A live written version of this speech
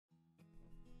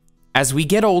As we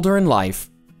get older in life,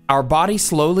 our body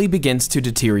slowly begins to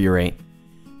deteriorate.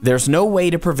 There's no way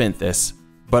to prevent this,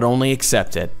 but only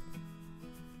accept it.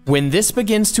 When this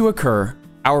begins to occur,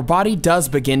 our body does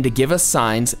begin to give us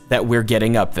signs that we're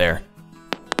getting up there.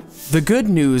 The good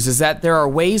news is that there are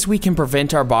ways we can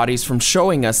prevent our bodies from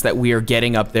showing us that we are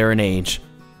getting up there in age.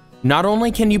 Not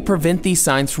only can you prevent these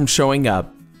signs from showing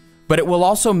up, but it will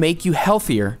also make you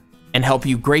healthier and help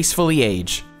you gracefully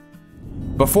age.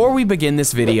 Before we begin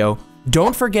this video,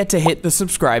 don't forget to hit the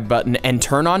subscribe button and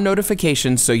turn on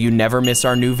notifications so you never miss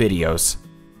our new videos.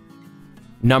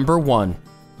 Number 1.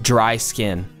 Dry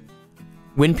skin.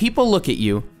 When people look at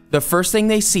you, the first thing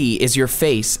they see is your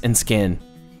face and skin.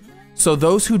 So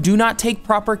those who do not take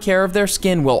proper care of their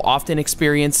skin will often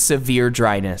experience severe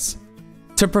dryness.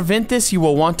 To prevent this, you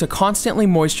will want to constantly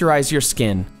moisturize your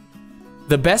skin.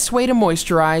 The best way to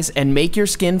moisturize and make your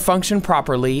skin function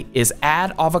properly is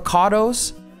add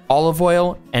avocados, olive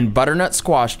oil, and butternut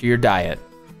squash to your diet.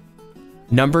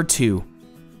 Number 2.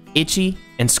 Itchy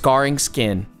and scarring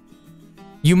skin.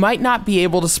 You might not be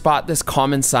able to spot this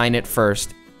common sign at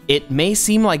first. It may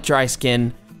seem like dry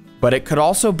skin, but it could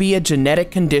also be a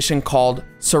genetic condition called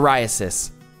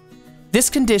psoriasis. This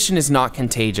condition is not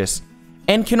contagious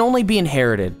and can only be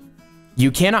inherited.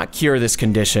 You cannot cure this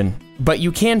condition, but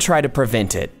you can try to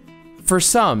prevent it. For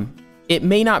some, it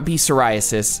may not be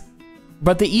psoriasis,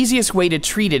 but the easiest way to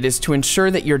treat it is to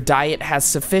ensure that your diet has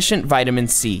sufficient vitamin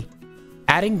C.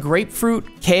 Adding grapefruit,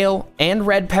 kale, and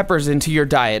red peppers into your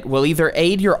diet will either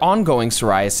aid your ongoing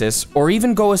psoriasis or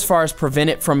even go as far as prevent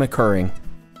it from occurring.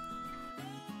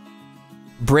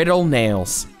 Brittle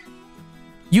nails.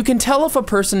 You can tell if a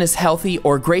person is healthy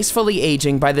or gracefully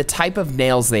aging by the type of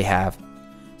nails they have.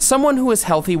 Someone who is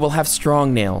healthy will have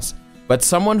strong nails, but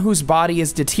someone whose body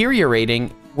is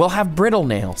deteriorating will have brittle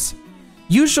nails.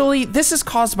 Usually, this is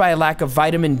caused by a lack of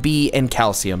vitamin B and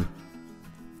calcium.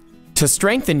 To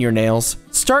strengthen your nails,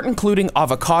 start including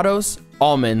avocados,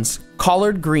 almonds,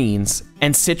 collard greens,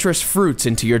 and citrus fruits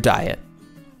into your diet.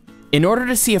 In order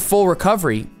to see a full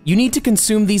recovery, you need to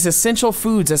consume these essential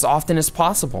foods as often as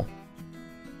possible.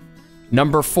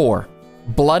 Number 4.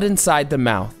 Blood inside the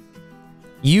mouth.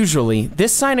 Usually,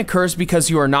 this sign occurs because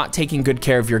you are not taking good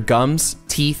care of your gums,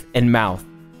 teeth, and mouth,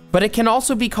 but it can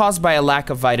also be caused by a lack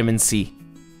of vitamin C.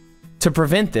 To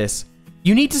prevent this,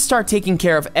 you need to start taking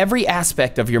care of every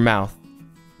aspect of your mouth.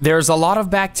 There's a lot of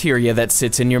bacteria that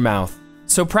sits in your mouth,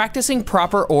 so practicing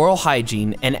proper oral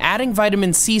hygiene and adding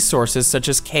vitamin C sources such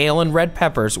as kale and red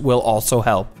peppers will also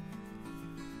help.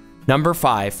 Number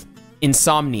 5.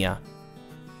 Insomnia.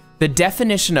 The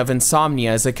definition of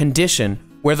insomnia is a condition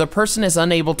where the person is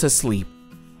unable to sleep.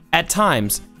 At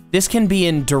times, this can be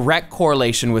in direct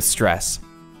correlation with stress.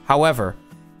 However,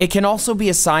 it can also be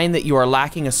a sign that you are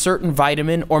lacking a certain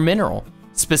vitamin or mineral,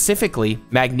 specifically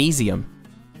magnesium.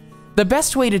 The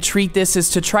best way to treat this is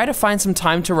to try to find some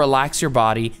time to relax your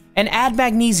body and add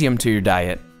magnesium to your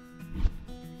diet.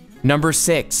 Number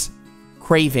 6.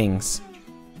 Cravings.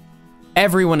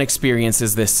 Everyone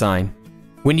experiences this sign.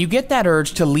 When you get that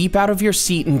urge to leap out of your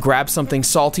seat and grab something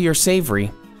salty or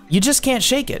savory, you just can't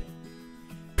shake it.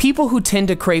 People who tend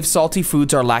to crave salty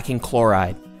foods are lacking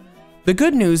chloride. The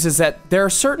good news is that there are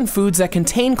certain foods that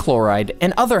contain chloride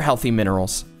and other healthy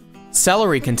minerals.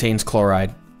 Celery contains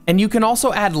chloride, and you can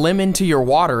also add lemon to your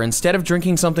water instead of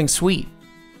drinking something sweet.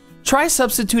 Try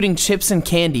substituting chips and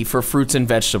candy for fruits and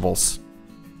vegetables.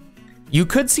 You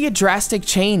could see a drastic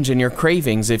change in your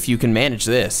cravings if you can manage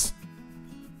this.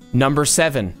 Number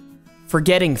 7.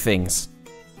 Forgetting things.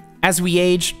 As we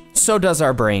age, so does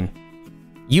our brain.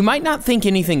 You might not think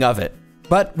anything of it,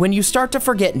 but when you start to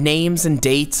forget names and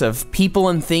dates of people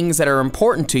and things that are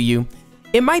important to you,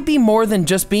 it might be more than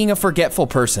just being a forgetful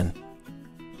person.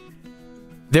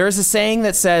 There is a saying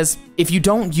that says, if you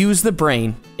don't use the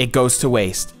brain, it goes to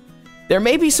waste. There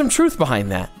may be some truth behind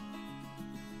that.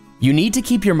 You need to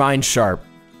keep your mind sharp.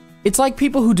 It's like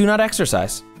people who do not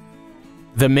exercise.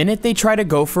 The minute they try to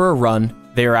go for a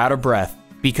run, they are out of breath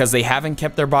because they haven't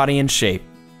kept their body in shape.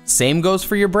 Same goes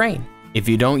for your brain. If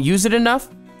you don't use it enough,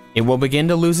 it will begin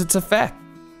to lose its effect.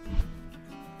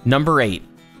 Number 8.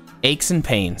 Aches and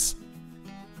pains.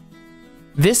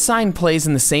 This sign plays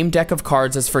in the same deck of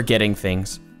cards as forgetting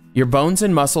things. Your bones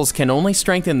and muscles can only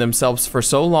strengthen themselves for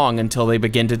so long until they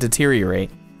begin to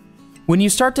deteriorate. When you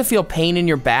start to feel pain in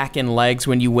your back and legs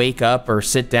when you wake up or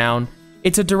sit down,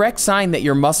 it's a direct sign that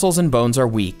your muscles and bones are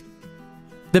weak.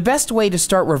 The best way to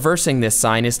start reversing this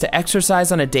sign is to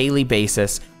exercise on a daily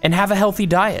basis and have a healthy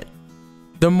diet.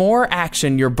 The more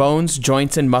action your bones,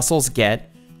 joints, and muscles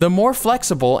get, the more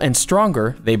flexible and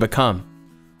stronger they become.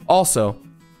 Also,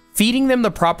 Feeding them the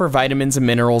proper vitamins and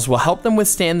minerals will help them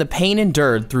withstand the pain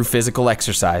endured through physical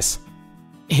exercise.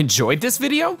 Enjoyed this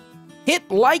video?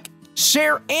 Hit like,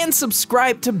 share, and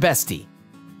subscribe to Bestie.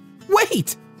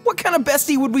 Wait, what kind of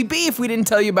Bestie would we be if we didn't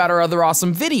tell you about our other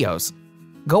awesome videos?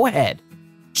 Go ahead,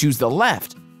 choose the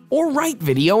left or right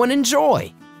video and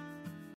enjoy.